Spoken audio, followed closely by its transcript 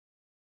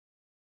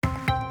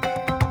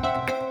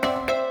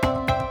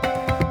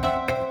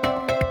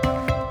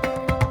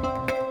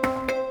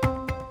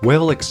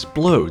Whale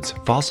Explodes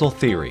Fossil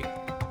Theory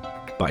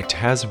by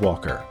Taz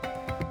Walker.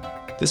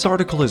 This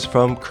article is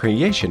from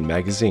Creation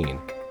Magazine,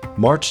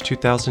 March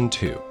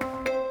 2002.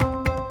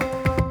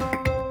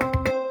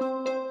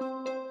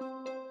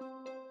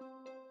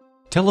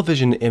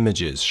 Television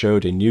images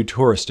showed a new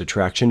tourist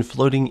attraction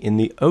floating in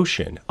the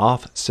ocean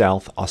off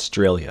South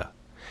Australia.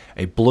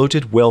 A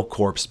bloated whale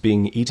corpse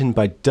being eaten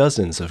by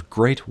dozens of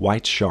great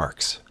white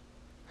sharks.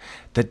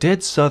 The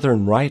dead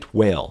southern right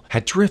whale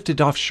had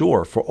drifted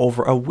offshore for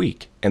over a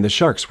week, and the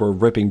sharks were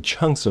ripping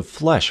chunks of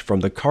flesh from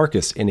the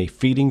carcass in a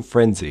feeding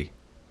frenzy.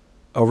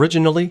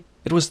 Originally,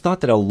 it was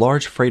thought that a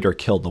large freighter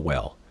killed the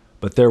whale,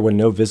 but there were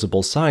no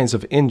visible signs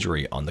of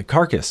injury on the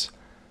carcass,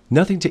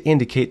 nothing to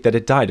indicate that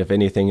it died of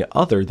anything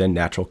other than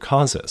natural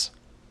causes.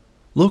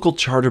 Local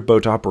charter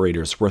boat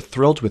operators were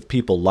thrilled with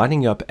people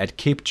lining up at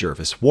Cape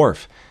Jervis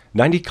Wharf,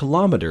 90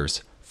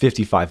 kilometers,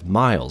 55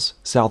 miles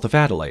south of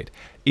Adelaide,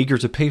 eager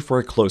to pay for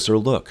a closer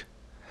look.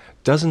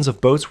 Dozens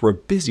of boats were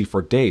busy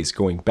for days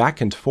going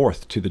back and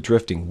forth to the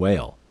drifting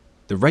whale.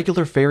 The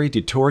regular ferry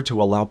detoured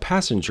to allow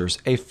passengers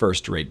a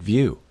first-rate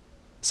view.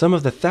 Some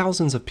of the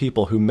thousands of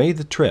people who made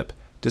the trip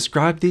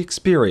described the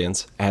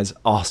experience as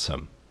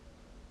awesome.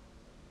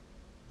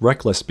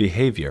 Reckless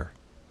behavior.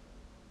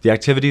 The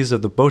activities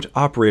of the boat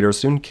operator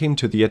soon came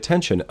to the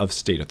attention of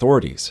state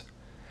authorities.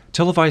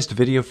 Televised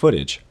video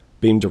footage,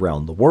 beamed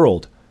around the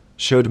world,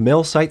 showed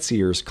male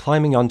sightseers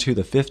climbing onto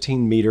the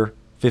 15-meter,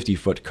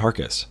 50-foot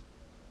carcass.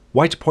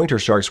 White pointer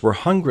sharks were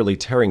hungrily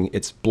tearing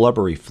its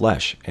blubbery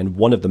flesh, and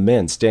one of the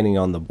men standing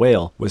on the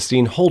whale was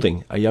seen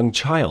holding a young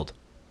child.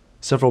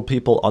 Several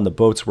people on the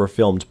boats were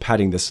filmed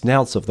patting the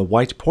snouts of the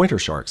white pointer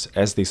sharks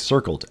as they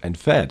circled and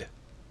fed.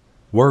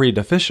 Worried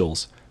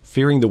officials,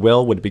 fearing the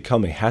whale would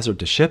become a hazard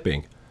to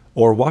shipping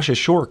or wash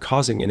ashore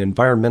causing an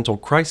environmental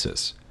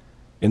crisis,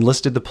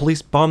 enlisted the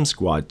police bomb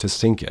squad to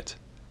sink it.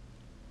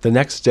 The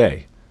next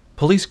day,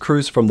 police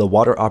crews from the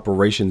Water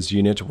Operations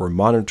Unit were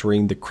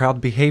monitoring the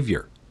crowd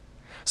behavior.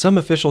 Some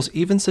officials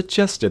even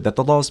suggested that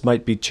the laws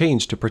might be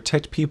changed to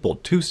protect people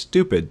too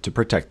stupid to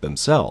protect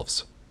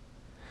themselves.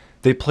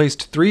 They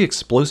placed 3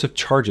 explosive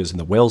charges in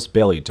the whale's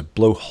belly to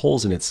blow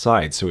holes in its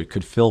sides so it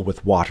could fill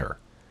with water.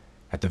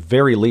 At the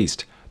very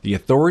least, the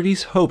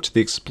authorities hoped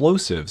the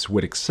explosives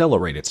would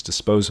accelerate its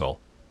disposal.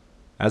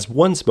 As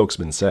one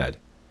spokesman said,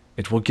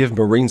 "It will give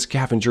marine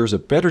scavengers a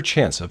better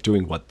chance of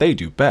doing what they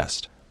do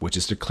best, which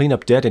is to clean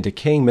up dead and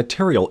decaying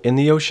material in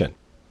the ocean."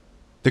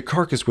 The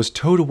carcass was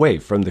towed away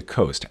from the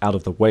coast out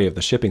of the way of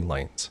the shipping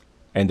lanes,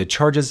 and the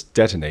charges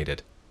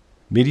detonated.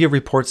 Media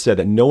reports said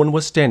that no one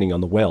was standing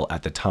on the whale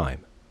at the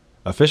time.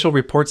 Official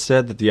reports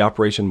said that the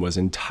operation was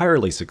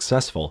entirely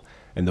successful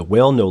and the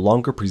whale no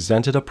longer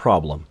presented a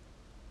problem.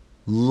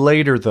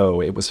 Later,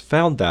 though, it was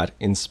found that,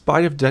 in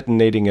spite of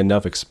detonating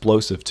enough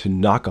explosive to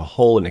knock a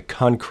hole in a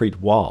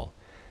concrete wall,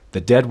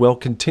 the dead whale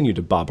continued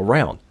to bob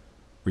around,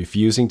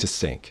 refusing to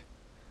sink.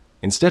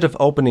 Instead of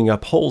opening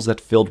up holes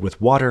that filled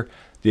with water,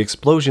 the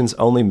explosions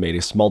only made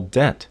a small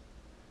dent.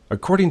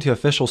 According to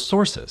official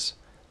sources,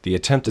 the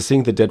attempt to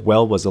sink the dead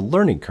whale was a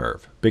learning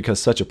curve because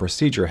such a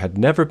procedure had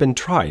never been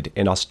tried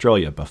in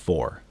Australia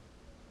before.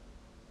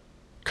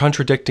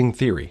 Contradicting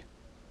theory.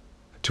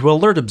 To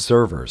alert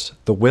observers,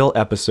 the whale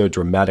episode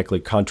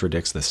dramatically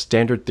contradicts the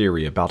standard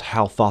theory about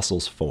how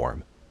fossils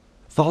form.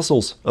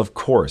 Fossils, of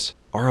course,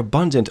 are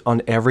abundant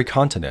on every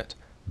continent,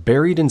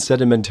 buried in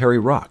sedimentary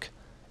rock,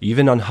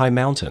 even on high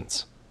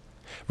mountains.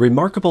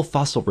 Remarkable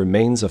fossil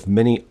remains of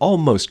many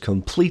almost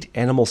complete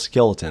animal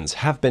skeletons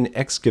have been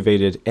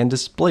excavated and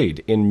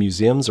displayed in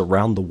museums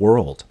around the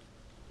world.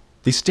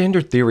 The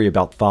standard theory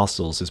about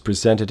fossils is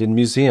presented in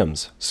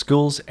museums,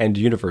 schools, and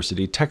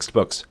university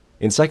textbooks,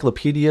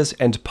 encyclopedias,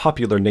 and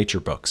popular nature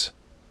books.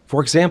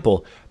 For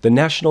example, the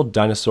National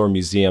Dinosaur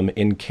Museum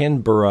in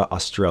Canberra,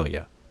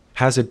 Australia,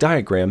 has a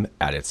diagram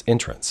at its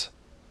entrance.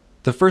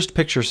 The first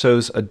picture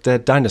shows a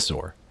dead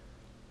dinosaur,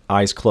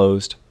 eyes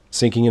closed,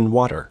 sinking in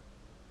water.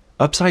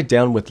 Upside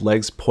down with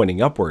legs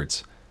pointing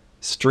upwards,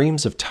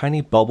 streams of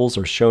tiny bubbles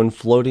are shown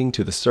floating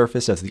to the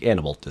surface as the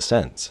animal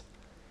descends.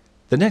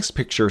 The next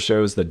picture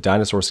shows the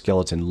dinosaur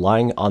skeleton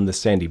lying on the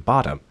sandy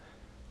bottom,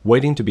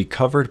 waiting to be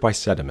covered by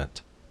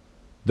sediment.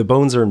 The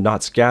bones are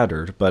not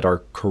scattered, but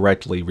are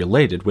correctly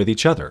related with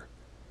each other.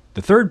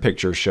 The third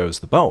picture shows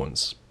the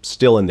bones,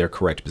 still in their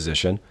correct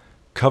position,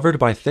 covered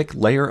by a thick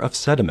layer of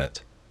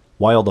sediment,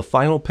 while the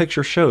final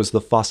picture shows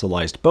the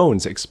fossilized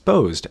bones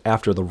exposed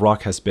after the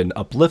rock has been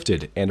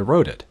uplifted and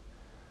eroded.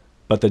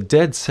 But the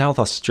dead South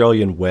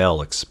Australian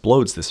whale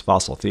explodes this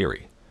fossil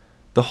theory.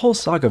 The whole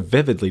saga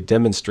vividly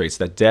demonstrates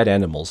that dead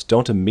animals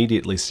don't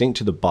immediately sink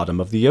to the bottom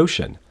of the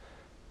ocean.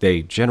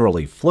 They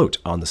generally float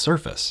on the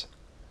surface.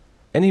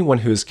 Anyone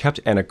who has kept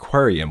an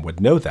aquarium would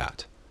know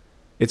that.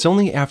 It's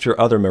only after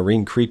other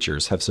marine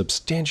creatures have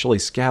substantially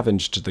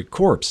scavenged the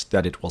corpse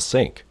that it will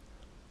sink.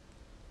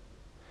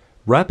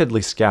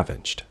 Rapidly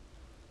scavenged.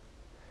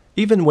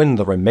 Even when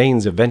the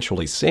remains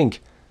eventually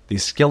sink, the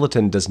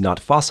skeleton does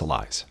not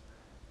fossilize.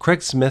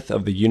 Craig Smith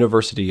of the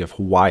University of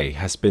Hawaii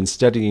has been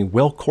studying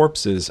whale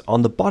corpses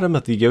on the bottom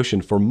of the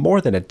ocean for more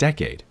than a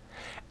decade.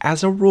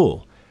 As a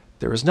rule,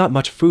 there is not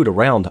much food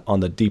around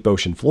on the deep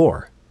ocean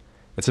floor.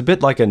 It's a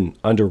bit like an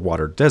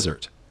underwater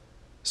desert.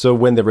 So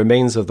when the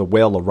remains of the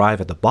whale arrive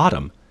at the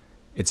bottom,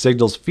 it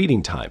signals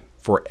feeding time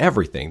for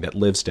everything that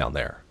lives down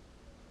there.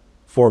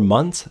 For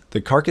months,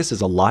 the carcass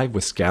is alive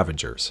with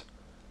scavengers.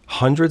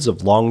 Hundreds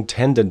of long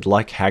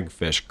tendon-like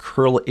hagfish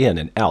curl in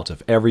and out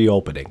of every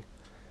opening.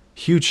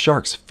 Huge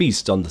sharks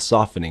feast on the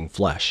softening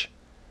flesh.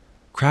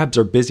 Crabs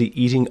are busy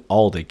eating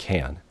all they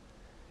can.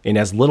 In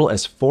as little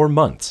as 4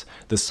 months,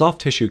 the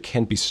soft tissue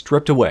can be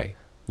stripped away,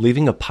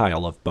 leaving a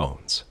pile of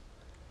bones.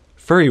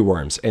 Furry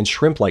worms and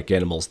shrimp-like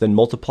animals then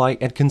multiply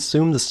and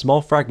consume the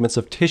small fragments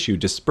of tissue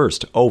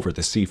dispersed over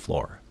the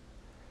seafloor.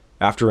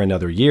 After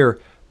another year,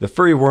 the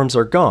furry worms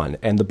are gone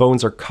and the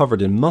bones are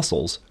covered in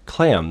mussels,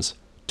 clams,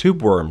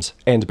 tube worms,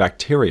 and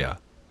bacteria.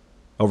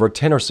 Over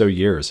 10 or so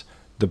years,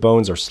 the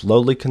bones are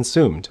slowly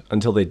consumed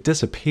until they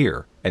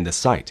disappear and the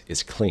site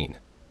is clean.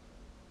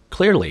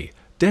 Clearly,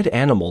 dead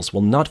animals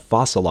will not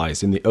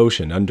fossilize in the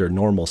ocean under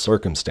normal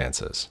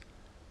circumstances.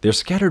 Their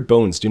scattered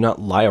bones do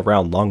not lie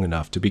around long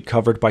enough to be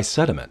covered by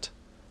sediment.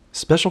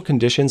 Special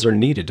conditions are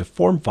needed to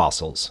form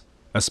fossils,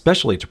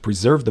 especially to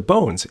preserve the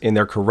bones in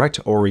their correct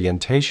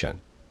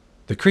orientation.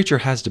 The creature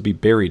has to be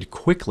buried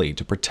quickly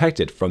to protect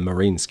it from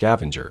marine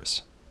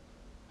scavengers.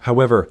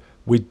 However,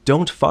 we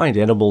don't find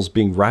animals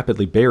being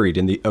rapidly buried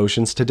in the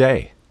oceans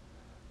today.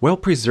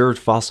 Well-preserved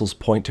fossils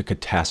point to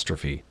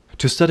catastrophe,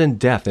 to sudden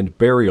death and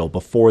burial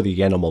before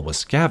the animal was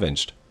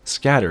scavenged,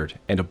 scattered,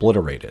 and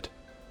obliterated.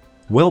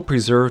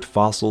 Well-preserved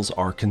fossils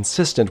are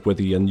consistent with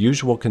the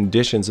unusual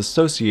conditions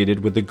associated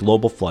with the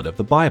global flood of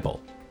the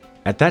Bible.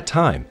 At that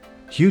time,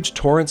 huge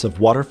torrents of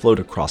water flowed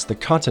across the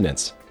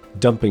continents,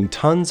 dumping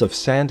tons of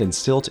sand and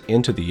silt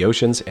into the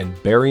oceans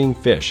and burying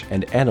fish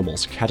and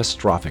animals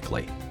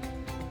catastrophically.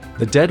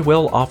 The dead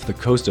whale off the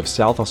coast of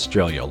South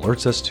Australia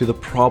alerts us to the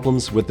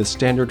problems with the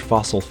standard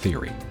fossil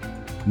theory.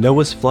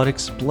 Noah's flood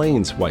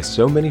explains why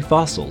so many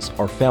fossils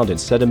are found in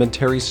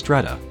sedimentary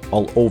strata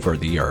all over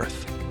the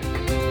Earth.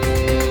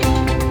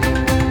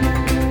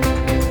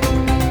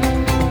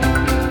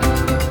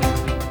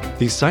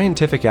 The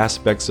scientific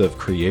aspects of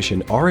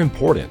creation are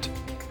important,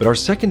 but are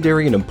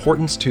secondary in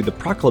importance to the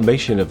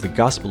proclamation of the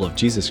gospel of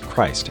Jesus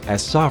Christ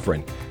as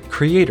sovereign,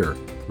 creator,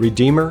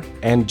 redeemer,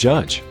 and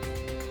judge.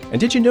 And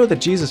did you know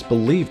that Jesus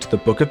believed the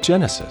book of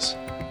Genesis?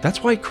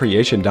 That's why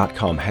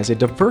Creation.com has a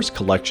diverse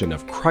collection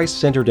of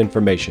Christ-centered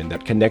information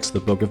that connects the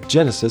book of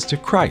Genesis to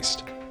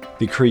Christ,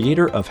 the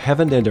creator of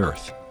heaven and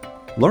earth.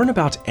 Learn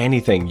about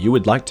anything you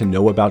would like to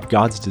know about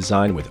God's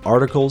design with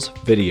articles,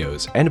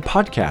 videos, and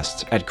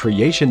podcasts at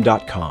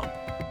Creation.com.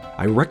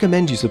 I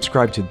recommend you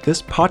subscribe to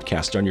this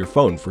podcast on your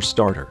phone for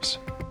starters.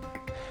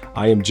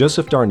 I am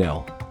Joseph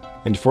Darnell,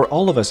 and for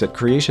all of us at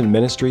Creation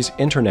Ministries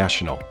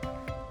International,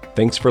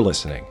 thanks for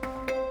listening.